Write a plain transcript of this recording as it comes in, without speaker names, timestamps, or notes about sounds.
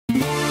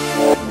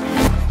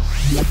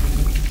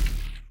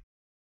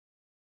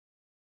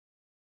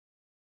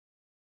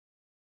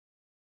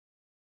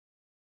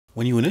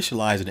When you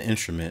initialize an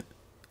instrument,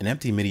 an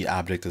empty MIDI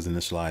object is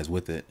initialized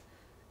with it.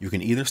 You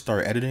can either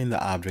start editing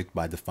the object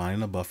by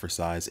defining a buffer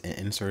size and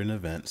inserting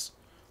events,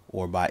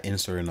 or by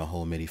inserting a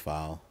whole MIDI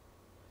file.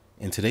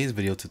 In today's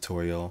video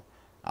tutorial,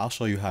 I'll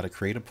show you how to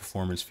create a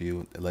performance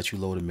view that lets you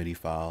load a MIDI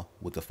file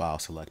with the file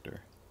selector.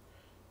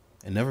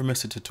 And never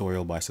miss a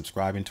tutorial by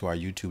subscribing to our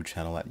YouTube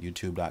channel at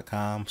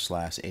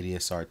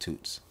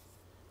youtube.com/ADSR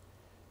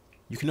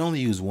You can only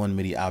use one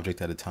MIDI object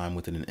at a time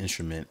within an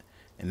instrument,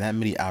 and that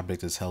MIDI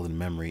object is held in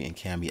memory and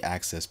can be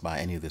accessed by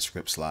any of the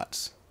script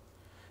slots.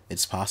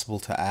 It's possible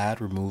to add,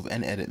 remove,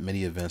 and edit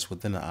MIDI events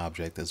within the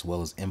object, as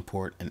well as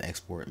import and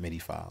export MIDI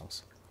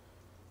files.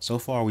 So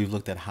far, we've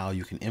looked at how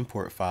you can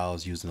import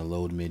files using the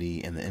load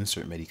MIDI and the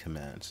insert MIDI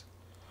commands.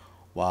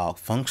 While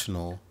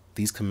functional,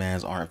 these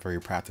commands aren't very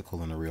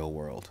practical in the real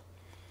world,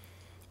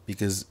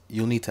 because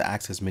you'll need to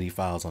access MIDI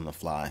files on the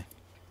fly.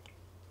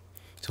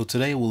 So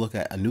today we'll look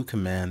at a new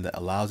command that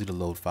allows you to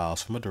load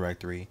files from a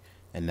directory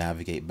and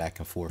navigate back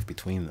and forth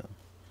between them.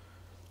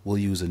 We'll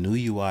use a new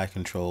UI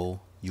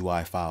control,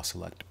 UI file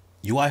selector.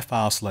 UI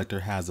file selector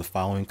has the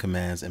following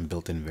commands and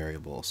built-in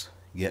variables.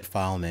 Get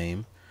file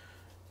name.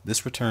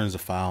 This returns the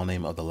file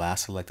name of the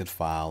last selected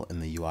file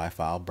in the UI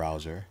file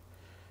browser.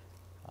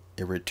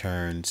 It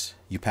returns,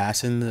 you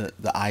pass in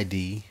the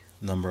ID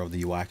number of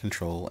the UI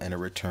control, and it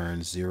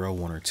returns 0,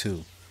 1, or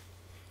 2.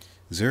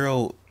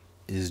 0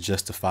 is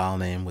just the file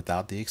name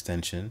without the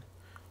extension.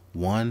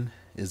 1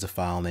 is the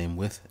file name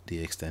with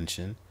the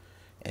extension,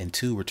 and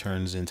 2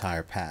 returns the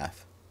entire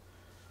path.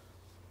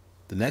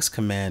 The next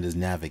command is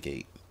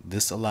navigate.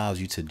 This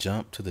allows you to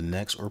jump to the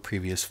next or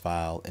previous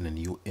file in a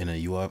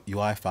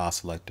UI file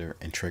selector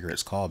and trigger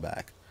its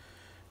callback.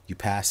 You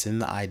pass in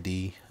the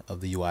ID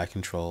of the UI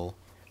control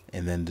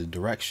and then the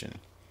direction,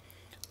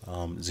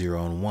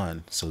 0 and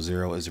 1. So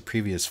 0 is the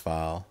previous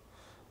file,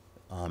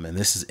 and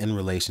this is in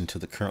relation to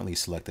the currently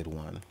selected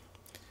one.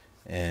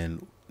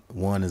 And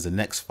 1 is the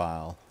next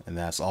file, and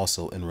that's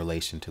also in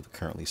relation to the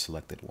currently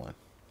selected one.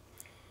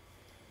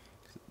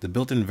 The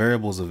built-in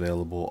variables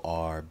available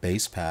are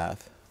base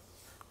path.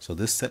 So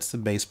this sets the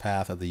base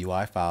path of the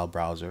UI file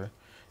browser,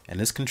 and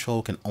this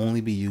control can only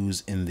be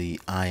used in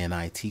the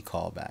init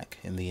callback,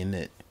 in the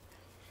init.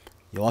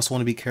 You also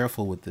want to be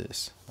careful with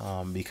this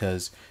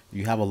because if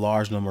you have a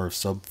large number of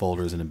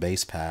subfolders in a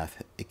base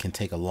path, it can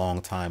take a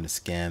long time to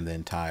scan the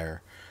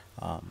entire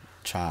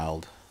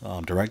child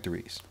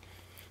directories.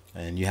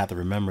 And you have to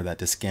remember that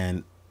this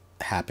scan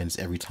happens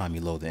every time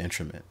you load the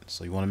instrument.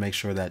 So you want to make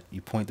sure that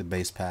you point the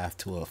base path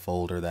to a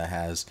folder that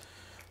has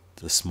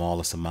the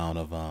smallest amount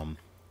of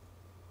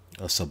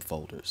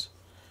subfolders.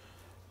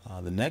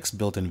 The next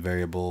built-in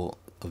variable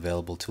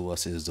available to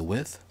us is the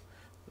width.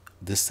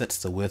 This sets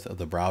the width of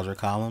the browser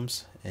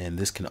columns, and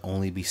this can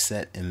only be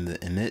set in the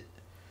init.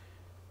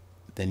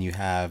 Then you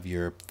have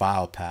your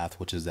file path,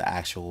 which is the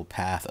actual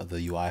path of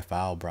the UI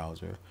file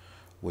browser,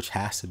 which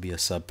has to be a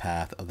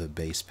subpath of the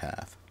base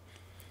path.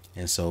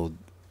 And so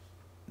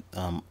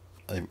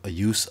a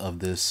use of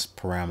this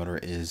parameter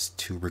is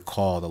to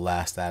recall the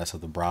last status of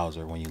the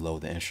browser when you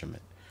load the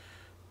instrument.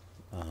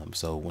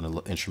 So when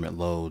the instrument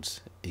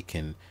loads, it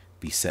can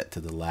be set to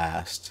the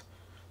last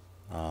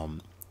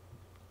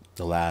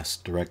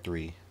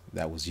directory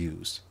that was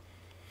used.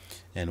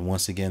 And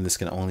once again, this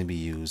can only be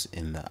used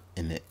in the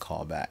init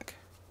callback.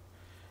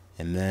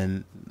 And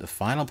then the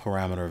final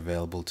parameter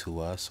available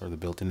to us, or the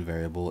built-in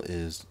variable,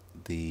 is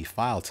the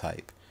file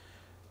type.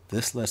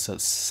 This lets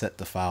us set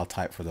the file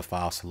type for the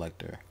file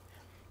selector,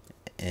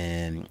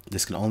 and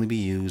this can only be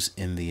used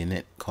in the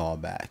init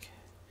callback.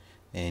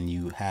 And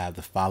you have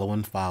the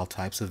following file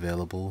types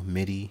available: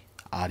 MIDI,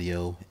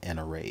 audio, and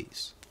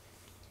arrays.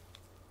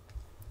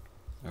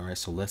 Alright,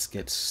 so let's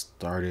get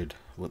started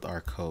with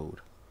our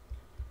code.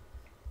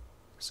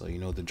 So you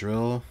know the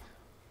drill.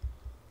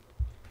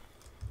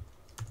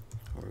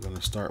 We're going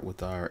to start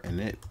with our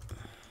init.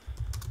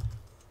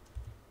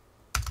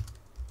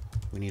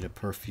 We need a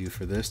perf view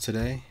for this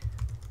today.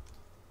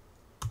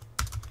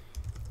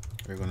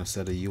 We're going to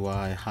set a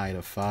UI height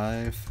of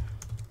 5.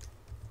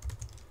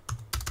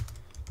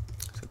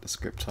 Set the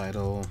script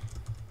title.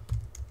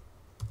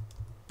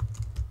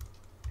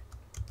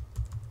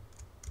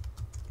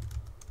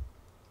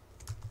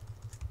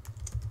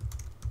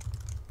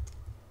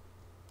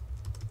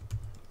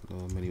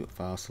 MIDI with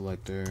file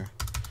selector.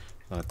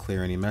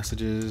 Clear any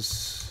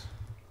messages.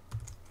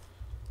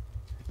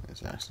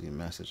 There's actually a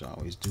message. I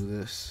always do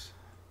this.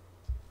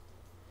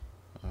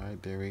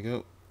 Alright, there we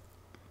go.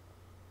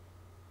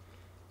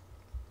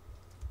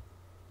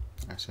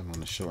 Actually, I'm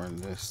going to shorten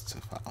this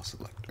to file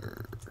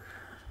selector.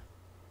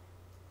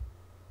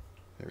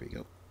 There we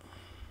go.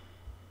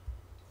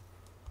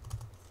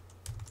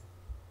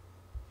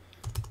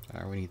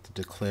 Alright, we need to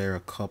declare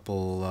a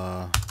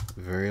couple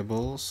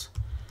variables.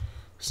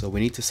 So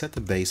we need to set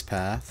the base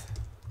path.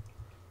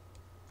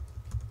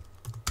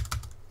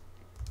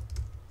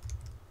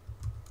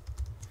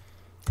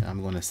 And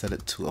I'm going to set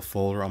it to a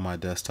folder on my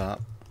desktop.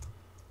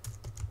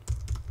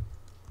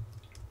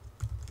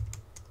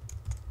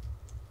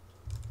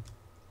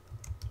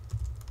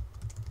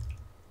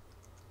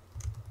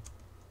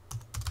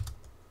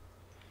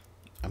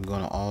 I'm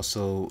going to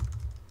also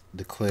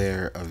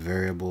declare a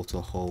variable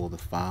to hold the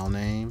file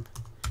name,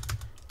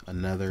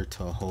 another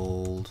to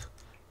hold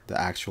the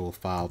actual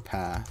file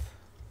path.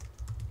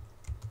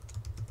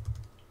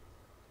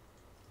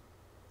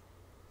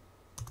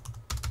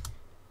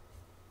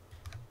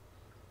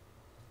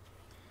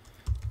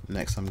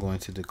 Next, I'm going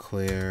to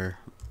declare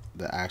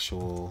the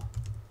actual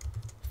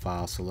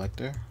file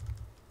selector.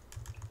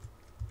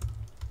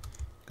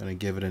 I'm going to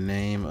give it a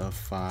name of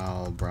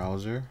file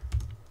browser.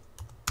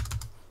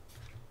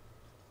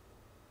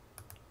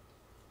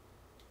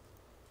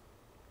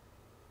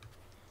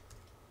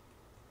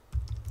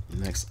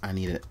 Next, I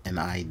need an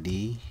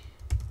ID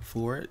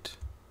for it.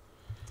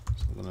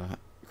 So I'm going to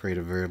create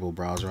a variable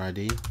browser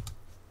ID.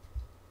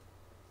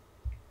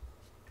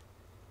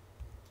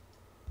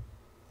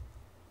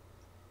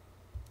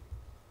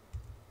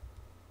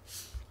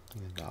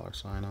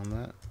 $, on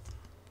that.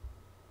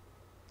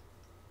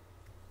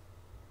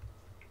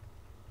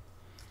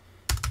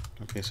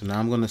 Okay, so now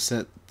I'm going to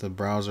set the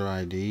browser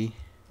ID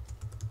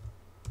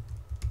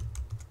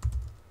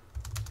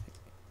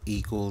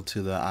equal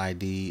to the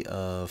ID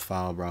of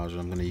file browser.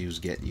 I'm going to use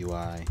get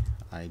UI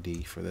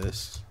ID for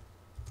this.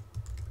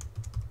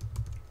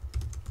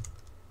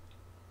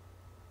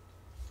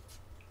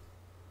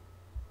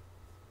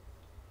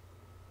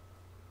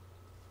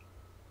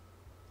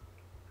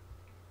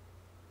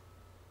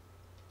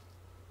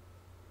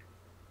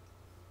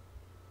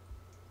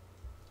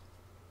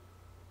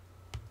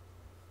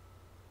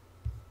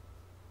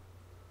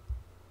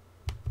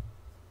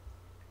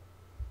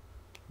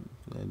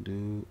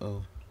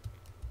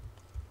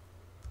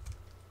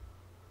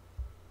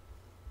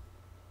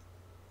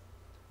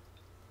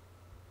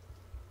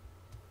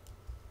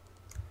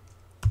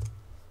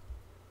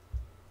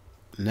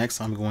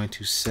 Next, I'm going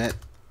to set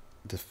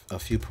a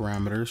few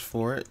parameters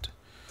for it.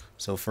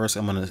 So first,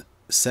 I'm going to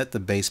set the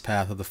base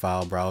path of the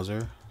file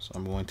browser. So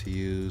I'm going to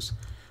use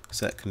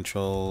set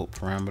control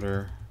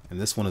parameter, and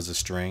this one is a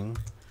string.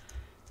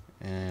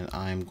 And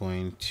I'm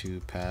going to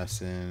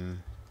pass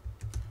in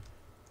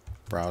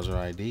browser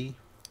ID.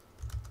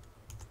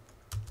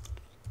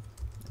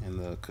 And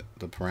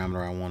the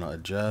parameter I want to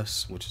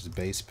adjust, which is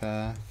base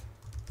path.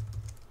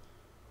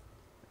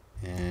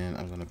 And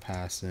I'm going to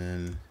pass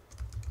in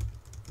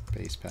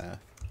base path.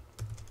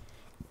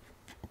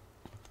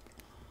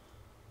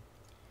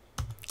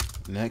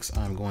 Next,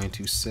 I'm going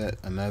to set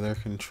another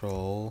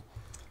control.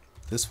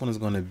 This one is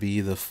going to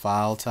be the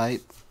file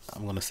type.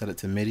 I'm going to set it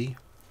to MIDI.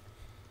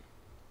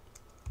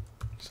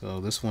 So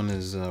this one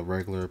is a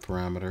regular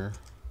parameter.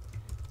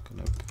 I'm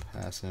going to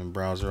pass in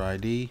browser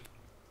ID.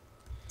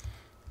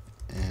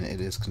 And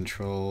it is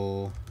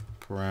control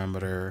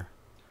parameter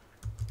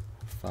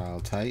file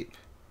type.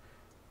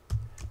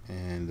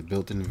 And the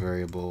built-in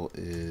variable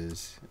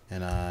is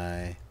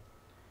ni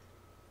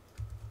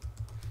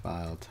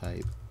file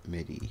type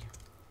MIDI.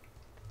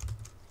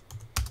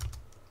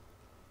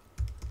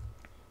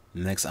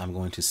 Next, I'm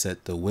going to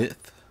set the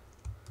width.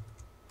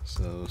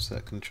 So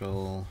set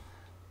control,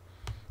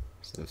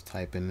 instead of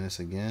typing this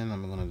again,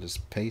 I'm going to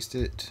just paste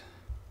it.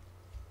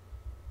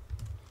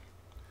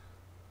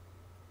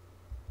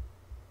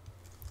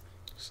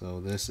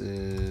 So this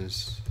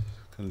is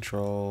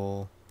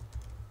control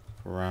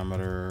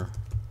parameter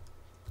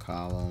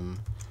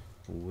column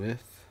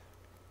width.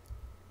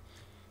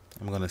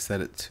 I'm going to set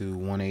it to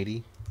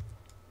 180.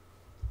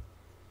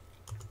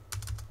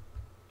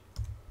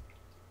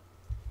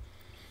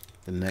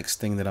 The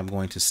next thing that I'm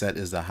going to set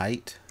is the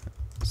height.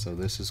 So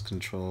this is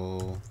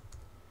control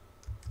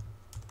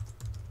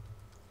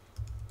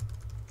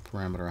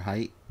parameter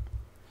height.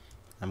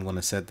 I'm going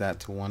to set that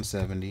to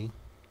 170.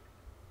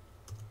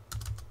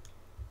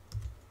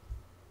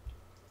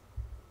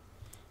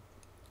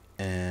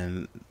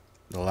 And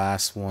the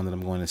last one that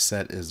I'm going to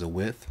set is the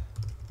width.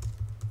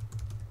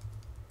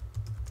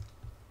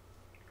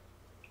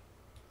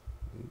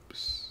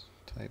 Oops,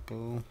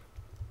 typo.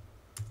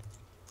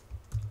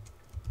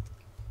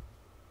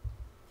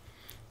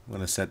 I'm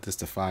going to set this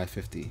to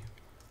 550.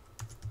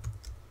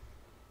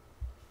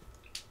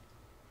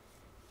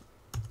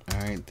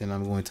 Alright, then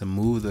I'm going to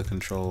move the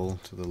control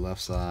to the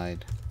left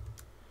side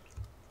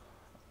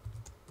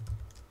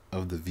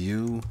of the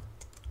view.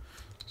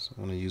 So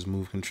I'm going to use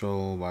move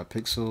control by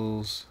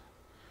pixels,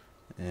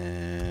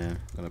 and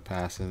I'm going to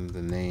pass in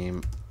the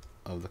name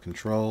of the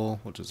control,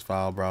 which is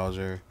file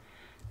browser,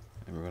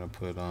 and we're going to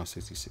put it on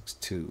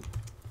 66.2.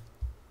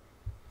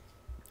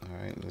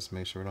 Alright, let's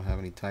make sure we don't have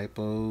any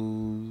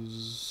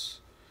typos.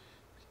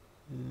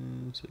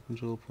 And set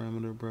control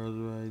parameter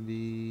browser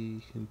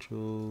ID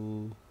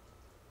control.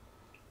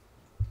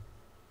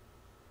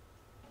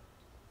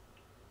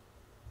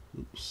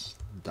 Oops,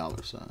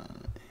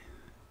 $.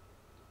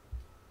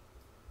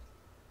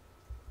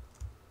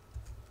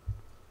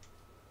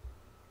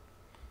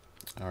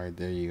 Alright,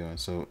 there you go.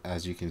 So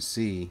as you can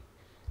see,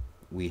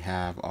 we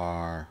have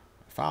our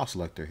file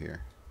selector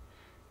here.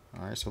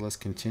 Alright, so let's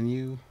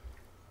continue.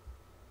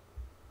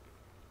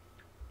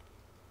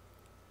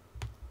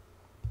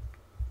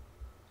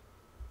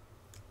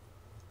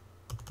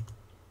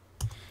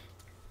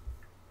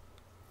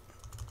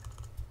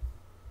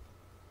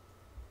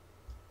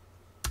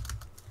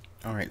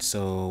 Alright,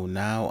 so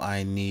now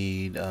I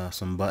need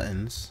some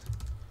buttons.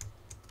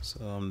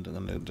 So I'm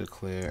going to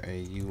declare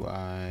a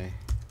UI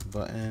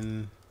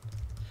button,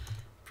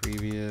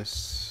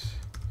 previous,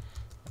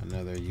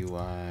 another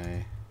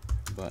UI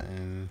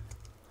button,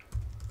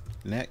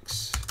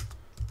 next.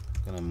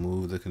 I'm going to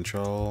move the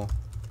control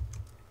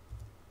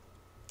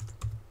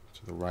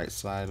to the right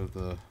side of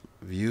the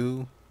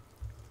view.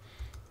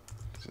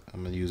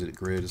 I'm going to use it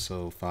grid,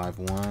 so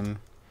 5-1.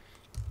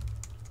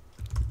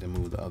 Then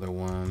move the other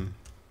one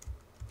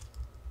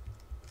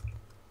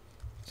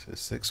to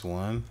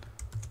 6-1.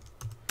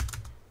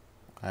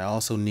 I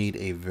also need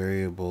a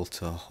variable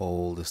to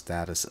hold the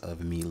status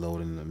of me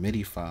loading the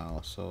MIDI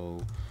file,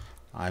 so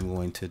I'm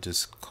going to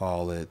just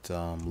call it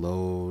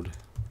load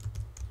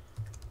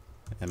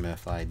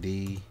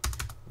MFID.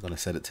 I'm going to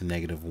set it to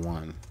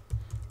 -1.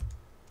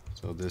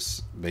 So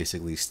this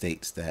basically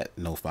states that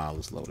no file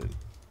is loaded.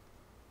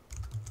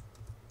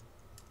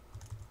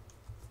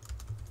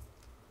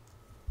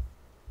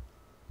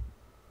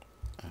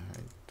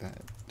 Alright,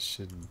 that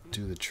should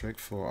do the trick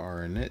for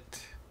our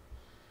init.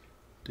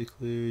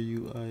 Declare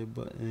UI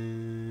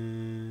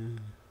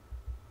button.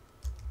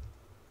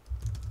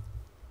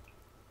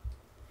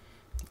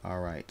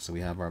 Alright, so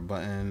we have our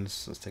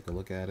buttons. Let's take a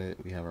look at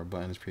it. We have our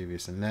buttons,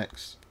 previous and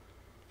next.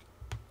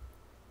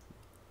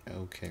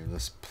 Okay,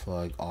 let's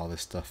plug all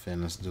this stuff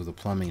in. Let's do the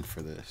plumbing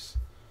for this.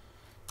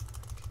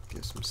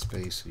 Get some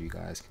space so you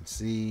guys can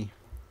see.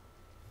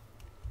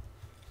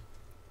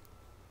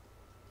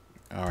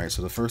 Alright,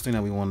 so the first thing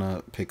that we want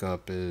to pick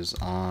up is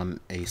on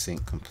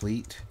async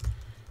complete.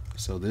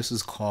 So this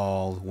is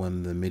called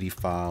when the MIDI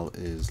file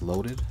is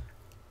loaded.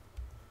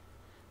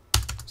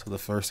 So the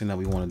first thing that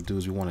we want to do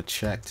is we want to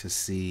check to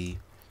see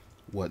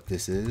what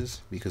this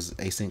is, because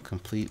async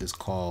complete is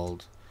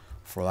called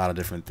for a lot of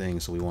different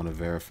things. So we want to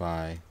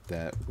verify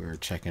that we're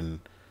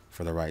checking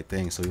for the right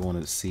thing. So we want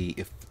to see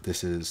if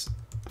this is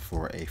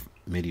for a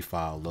MIDI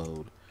file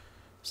load.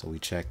 So we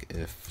check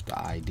if the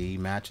ID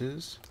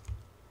matches.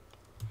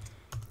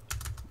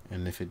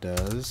 And if it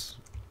does,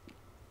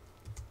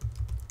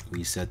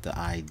 we set the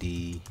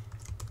ID.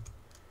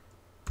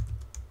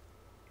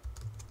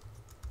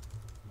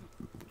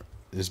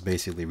 This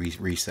basically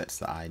resets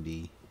the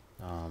ID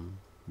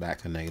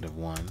back to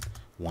 -1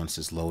 once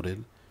it's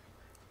loaded.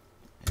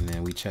 And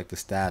then we check the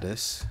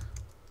status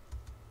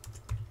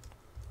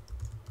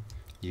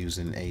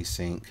using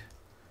async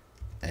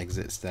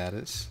exit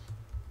status.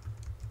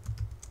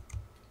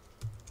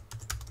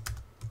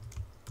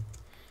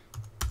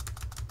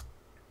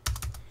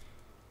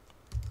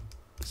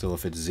 So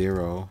if it's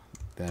 0,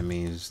 that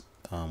means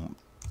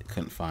it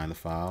couldn't find the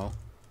file.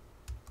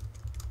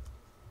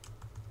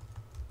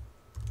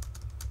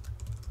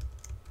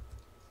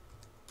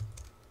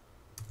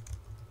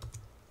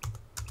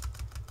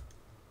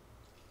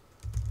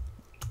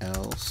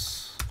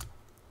 Else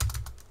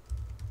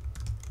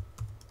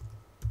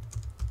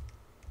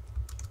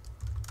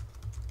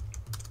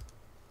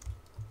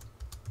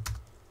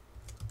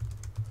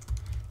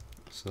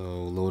so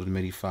loaded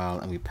MIDI file,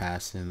 and we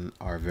pass in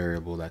our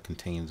variable that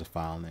contains a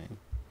file name.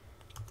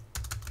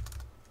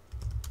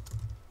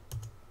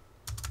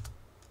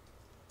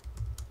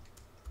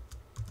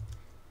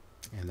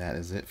 And that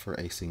is it for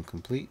async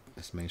complete.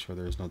 Let's make sure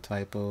there's no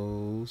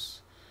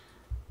typos.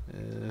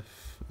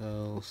 If,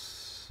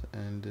 else,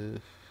 and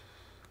if.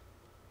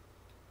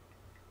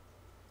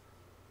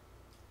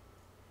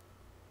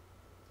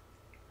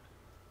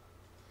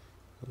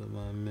 What am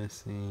I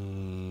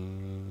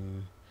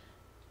missing?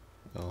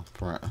 Oh,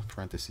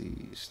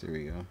 parentheses. There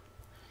we go.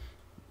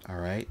 All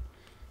right.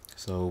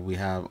 So we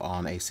have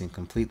on async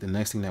complete. The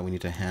next thing that we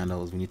need to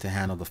handle is we need to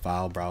handle the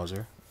file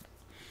browser.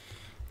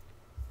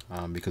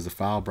 Because the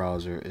file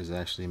browser is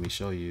actually, let me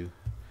show you,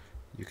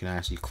 you can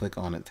actually click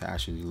on it to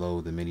actually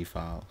load the MIDI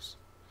files.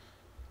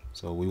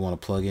 So we want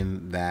to plug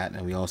in that,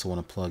 and we also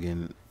want to plug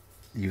in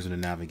using the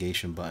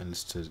navigation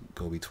buttons to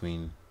go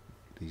between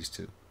these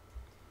two.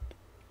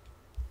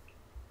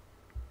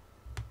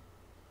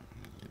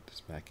 Get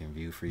this back in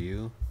view for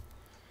you.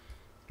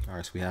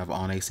 Alright, so we have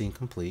on async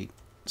complete.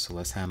 So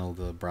let's handle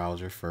the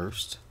browser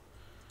first.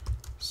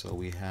 So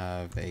we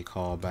have a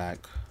callback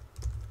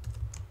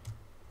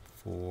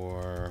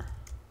for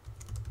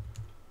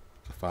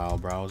the file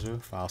browser,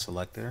 file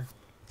selector.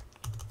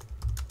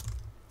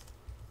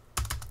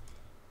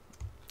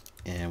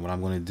 And what I'm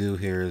going to do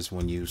here is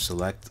when you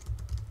select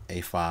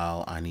a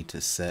file, I need to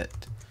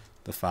set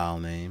the file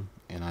name,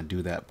 and I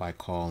do that by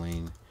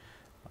calling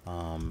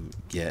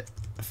get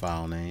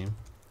file name.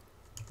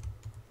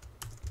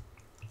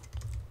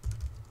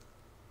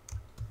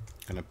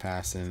 I'm going to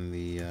pass in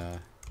the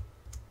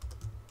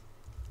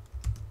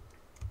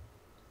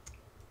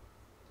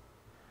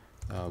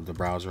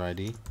browser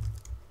ID,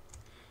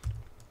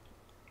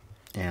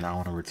 and I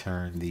want to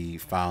return the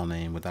file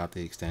name without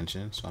the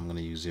extension, so I'm going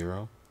to use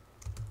 0.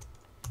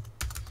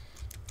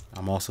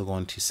 I'm also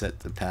going to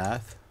set the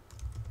path.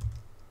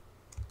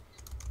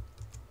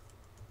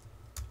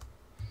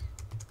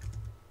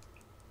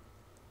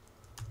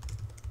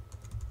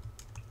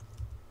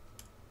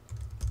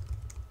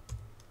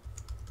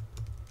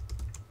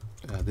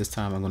 this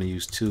time I'm going to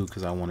use 2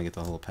 because I want to get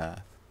the whole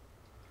path.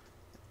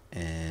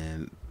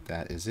 And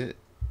that is it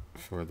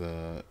for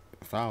the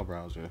file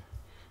browser.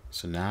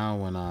 So now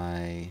when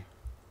I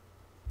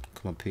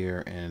come up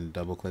here and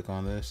double click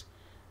on this,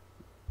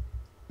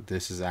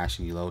 this is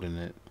actually loading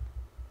it.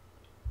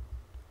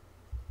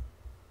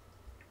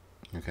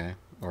 Okay,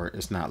 or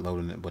it's not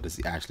loading it, but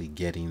it's actually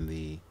getting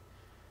the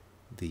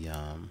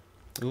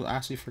oh, I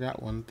actually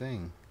forgot one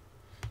thing.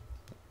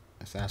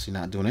 It's actually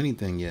not doing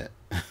anything yet.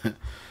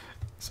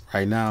 So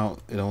right now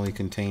it only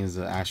contains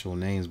the actual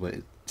names, but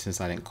since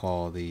I didn't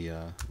call the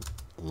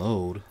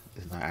load,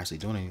 it's not actually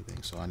doing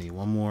anything. So I need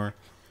one more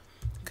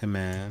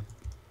command.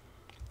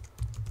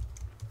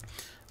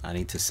 I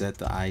need to set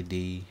the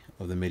ID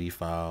of the MIDI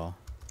file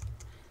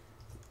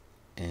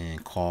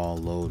and call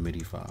load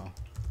MIDI file.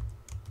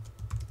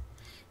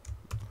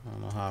 I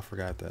don't know how I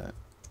forgot that.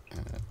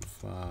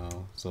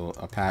 File. So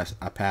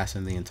I pass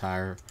in the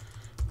entire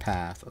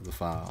path of the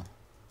file.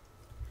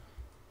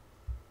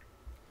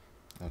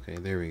 Okay,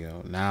 there we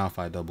go. Now if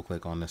I double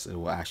click on this, it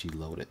will actually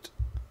load it.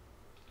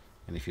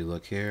 And if you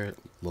look here,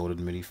 loaded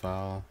MIDI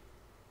file,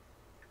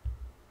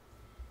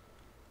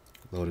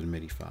 loaded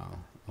MIDI file.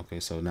 Okay,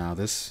 so now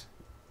this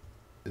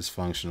is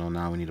functional.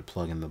 Now we need to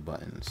plug in the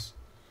buttons,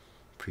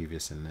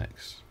 previous and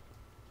next.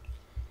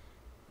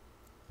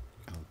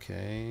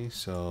 Okay,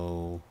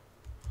 so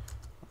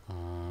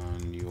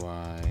on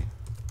UI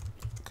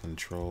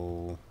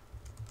control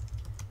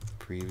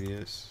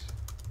previous,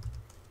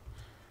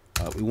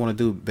 we want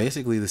to do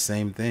basically the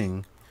same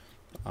thing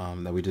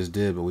that we just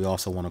did, but we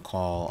also want to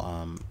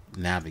call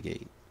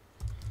navigate.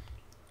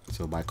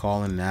 So by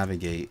calling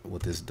navigate,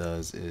 what this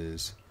does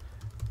is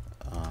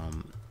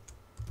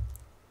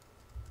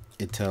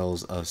it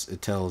tells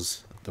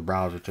the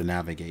browser to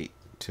navigate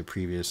to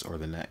previous or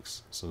the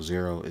next. So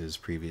 0 is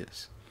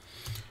previous.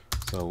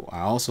 So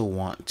I also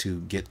want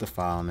to get the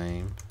file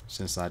name,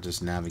 since I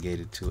just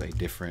navigated to a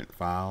different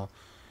file.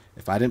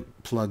 If I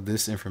didn't plug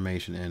this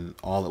information in,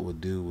 all it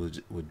would do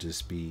would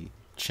just be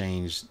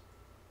changed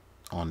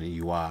on the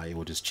UI. It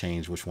would just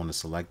change which one is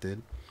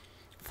selected.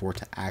 For it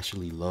to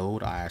actually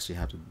load, I actually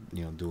have to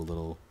do a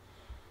little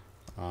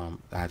I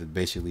have to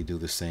basically do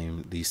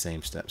these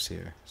same steps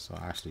here. So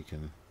I actually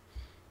can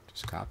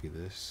just copy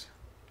this.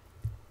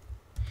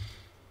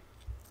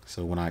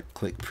 So when I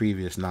click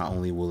previous, not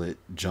only will it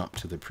jump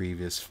to the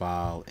previous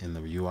file in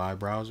the UI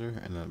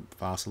browser and the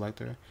file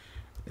selector,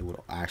 it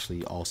will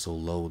actually also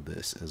load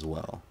this as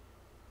well.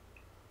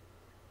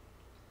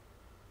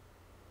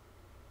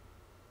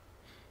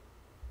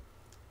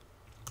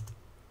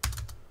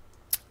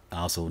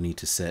 I also need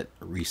to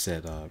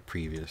reset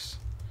previous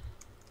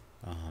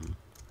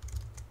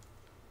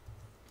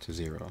to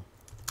 0.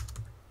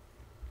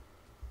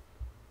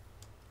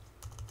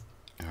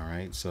 All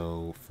right,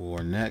 so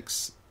for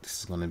next, this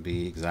is going to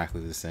be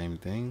exactly the same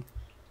thing,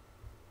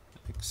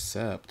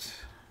 except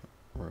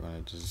we're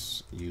going to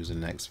just use a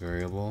next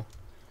variable,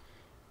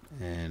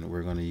 and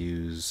we're going to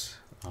use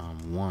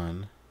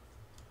 1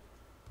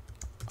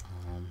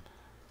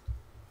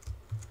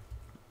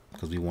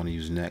 because we want to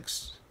use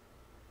next.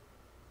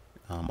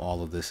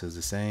 All of this is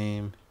the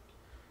same,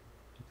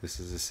 this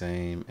is the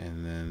same,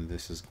 and then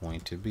this is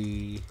going to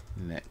be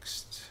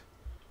next.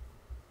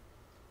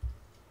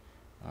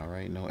 All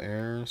right, no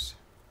errors.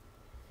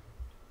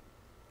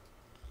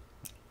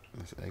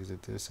 Let's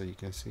exit this so you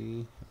can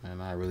see,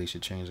 and I really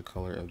should change the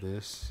color of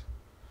this.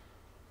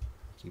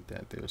 Keep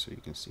that there so you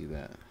can see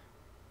that.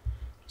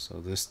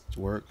 So this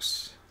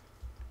works.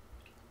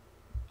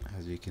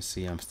 As you can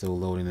see, I'm still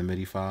loading the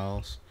MIDI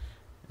files,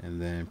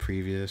 and then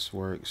previous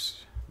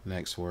works,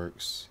 next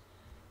works,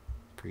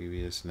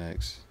 previous,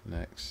 next,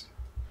 next.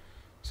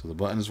 So the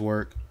buttons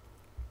work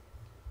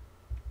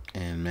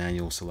and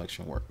manual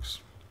selection works.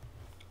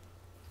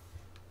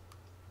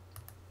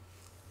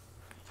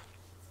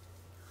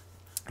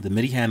 The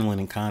MIDI handling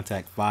in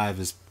Kontakt 5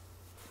 is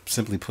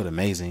simply put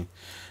amazing,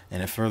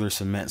 and it further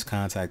cements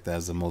Kontakt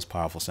as the most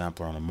powerful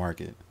sampler on the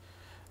market.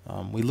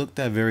 We looked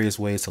at various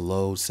ways to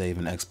load, save,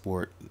 and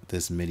export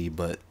this MIDI,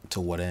 but to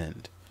what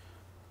end?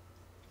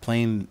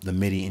 Playing the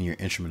MIDI in your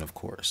instrument, of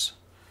course.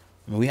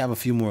 I mean, we have a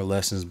few more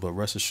lessons, but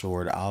rest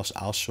assured,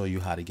 I'll show you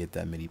how to get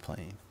that MIDI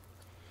playing.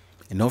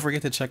 And don't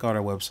forget to check out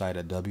our website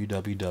at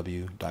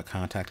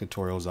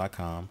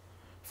www.kontakttutorials.com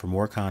for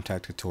more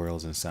Kontakt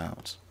tutorials and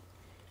sounds.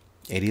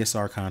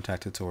 ADSR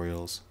Kontakt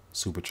tutorials,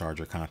 supercharge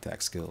your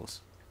Kontakt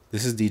skills.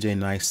 This is DJ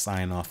Nice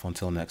signing off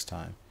until next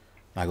time.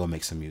 Now go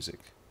make some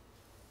music.